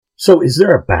So is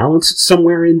there a balance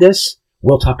somewhere in this?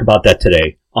 We'll talk about that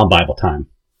today on Bible Time.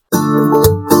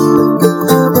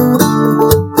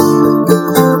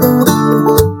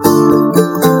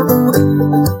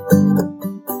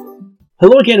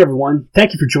 Hello again, everyone.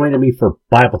 Thank you for joining me for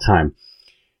Bible Time.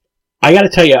 I got to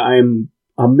tell you, I'm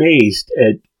amazed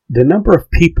at the number of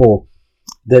people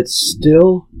that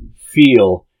still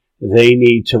feel they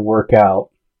need to work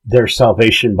out their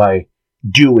salvation by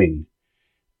doing,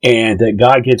 and that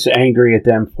God gets angry at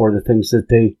them for the things that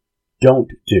they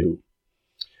don't do.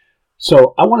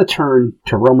 So I want to turn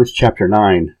to Romans chapter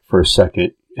 9 for a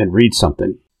second and read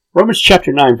something. Romans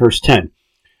chapter 9, verse 10.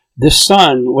 This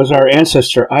son was our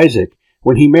ancestor Isaac.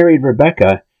 When he married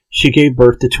Rebekah, she gave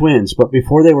birth to twins, but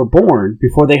before they were born,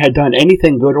 before they had done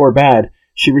anything good or bad,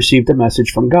 she received a message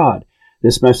from God.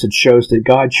 This message shows that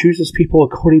God chooses people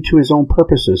according to his own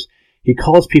purposes. He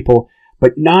calls people,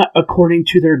 but not according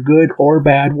to their good or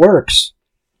bad works.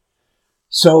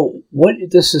 So what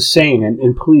this is saying,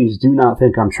 and please do not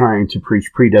think I'm trying to preach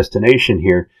predestination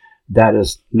here. That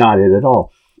is not it at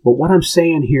all. But what I'm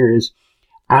saying here is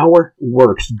our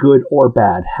works, good or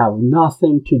bad, have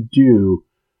nothing to do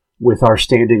with our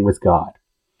standing with God.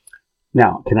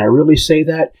 Now, can I really say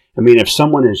that? I mean, if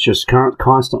someone is just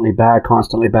constantly bad, does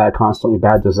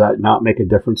that not make a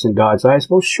difference in God's eyes?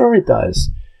 Well, sure it does.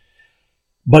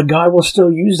 But God will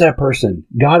still use that person.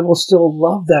 God will still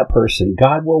love that person.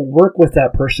 God will work with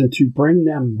that person to bring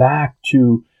them back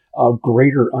to a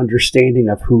greater understanding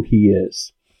of who he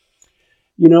is.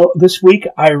 You know, this week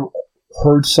I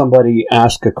heard somebody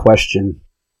ask a question.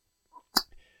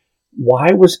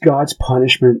 Why was God's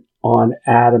punishment on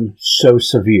Adam so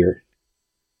severe?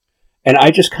 And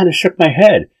I just kind of shook my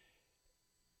head.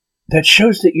 That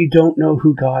shows that you don't know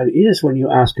who God is when you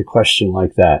ask a question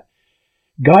like that.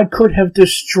 God could have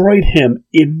destroyed him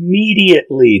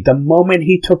immediately. The moment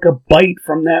he took a bite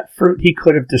from that fruit, he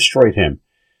could have destroyed him.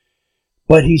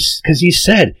 But because he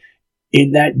said,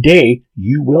 in that day,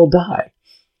 you will die.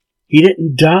 He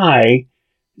didn't die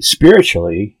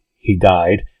spiritually. He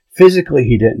died. Physically,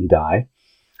 he didn't die.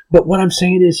 But what I'm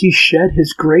saying is he shed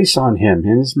his grace on him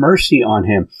and his mercy on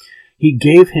him. He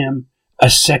gave him a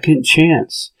second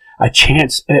chance, a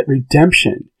chance at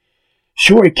redemption.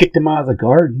 Sure, he kicked him out of the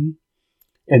garden,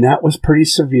 and that was pretty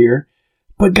severe,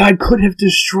 but God could have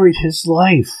destroyed his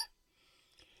life.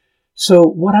 So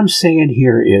what I'm saying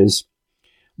here is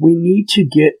we need to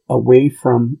get away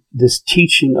from this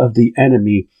teaching of the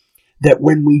enemy that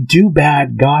when we do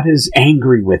bad, God is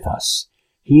angry with us.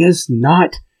 He is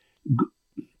not...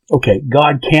 Okay,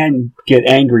 God can get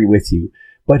angry with you,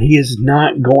 but he is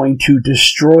not going to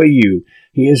destroy you.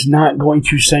 He is not going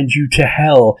to send you to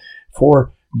hell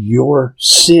for your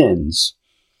sins.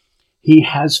 He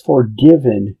has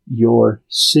forgiven your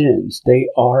sins. They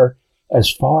are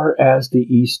as far as the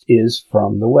east is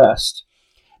from the west.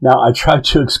 Now, I tried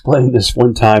to explain this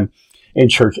one time in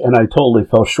church, and I totally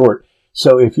fell short.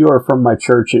 So if you are from my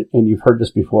church and you've heard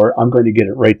this before, I'm going to get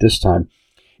it right this time.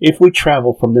 If we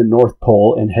travel from the North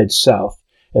Pole and head south,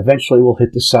 eventually we'll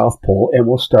hit the South Pole and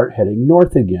we'll start heading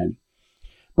north again.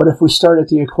 But if we start at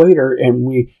the equator and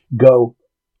we go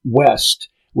west,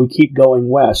 we keep going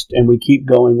west and we keep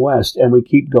going west and we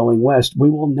keep going west, we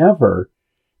will never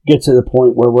get to the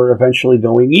point where we're eventually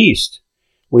going east.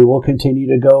 We will continue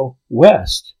to go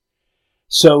west.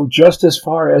 So just as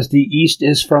far as the east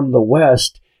is from the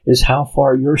west is how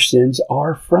far your sins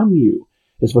are from you,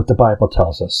 is what the Bible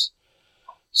tells us.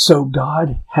 So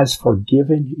God has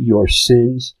forgiven your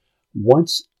sins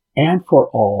once and for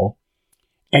all,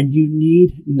 and you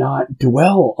need not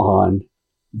dwell on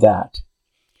that.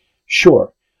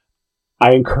 Sure,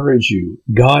 I encourage you.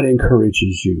 God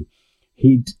encourages you.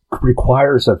 He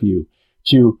requires of you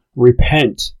to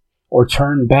repent or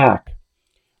turn back.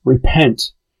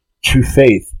 Repent to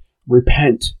faith.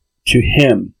 Repent to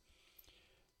him.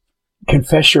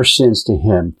 Confess your sins to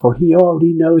him, for he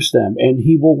already knows them, and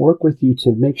he will work with you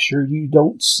to make sure you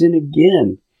don't sin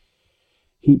again.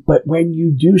 But when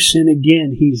you do sin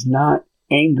again, he's not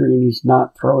angry and he's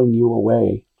not throwing you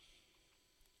away.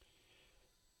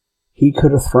 He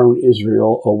could have thrown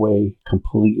Israel away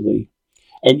completely.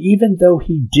 And even though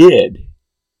he did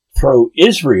throw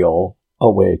Israel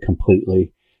away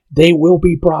completely, they will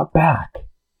be brought back.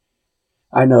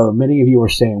 I know many of you are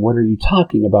saying, what are you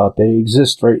talking about? They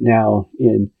exist right now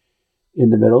in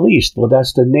the Middle East. Well,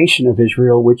 that's the nation of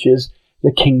Israel, which is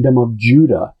the kingdom of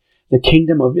Judah. The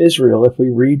kingdom of Israel, if we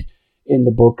read in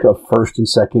the book of 1st and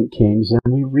 2nd Kings,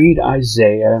 and we read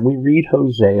Isaiah, and we read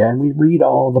Hosea, and we read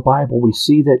all of the Bible, we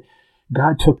see that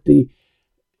God took the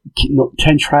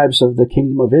 10 tribes of the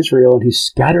kingdom of Israel, and he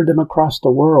scattered them across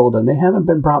the world, and they haven't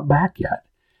been brought back yet.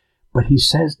 But he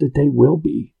says that they will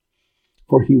be,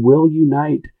 for he will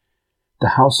unite the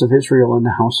house of Israel and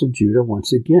the house of Judah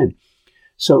once again.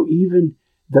 So even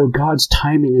though God's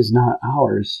timing is not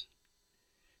ours,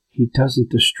 he doesn't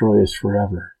destroy us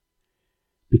forever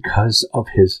because of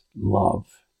his love.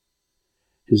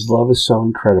 His love is so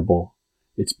incredible.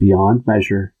 It's beyond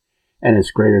measure, and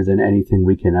it's greater than anything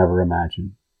we can ever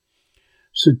imagine.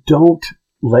 So don't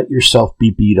let yourself be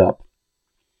beat up.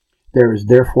 There is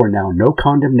therefore now no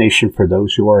condemnation for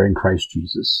those who are in Christ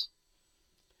Jesus.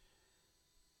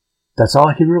 That's all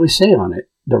I can really say on it.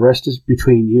 The rest is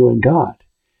between you and God.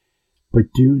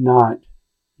 But do not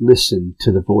listen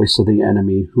to the voice of the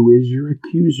enemy, who is your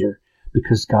accuser,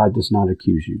 because God does not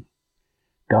accuse you.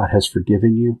 God has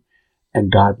forgiven you,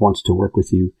 and God wants to work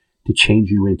with you to change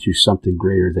you into something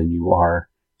greater than you are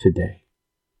today.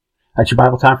 That's your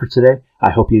Bible time for today.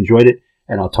 I hope you enjoyed it,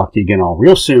 and I'll talk to you again all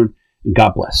real soon, and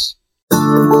God bless.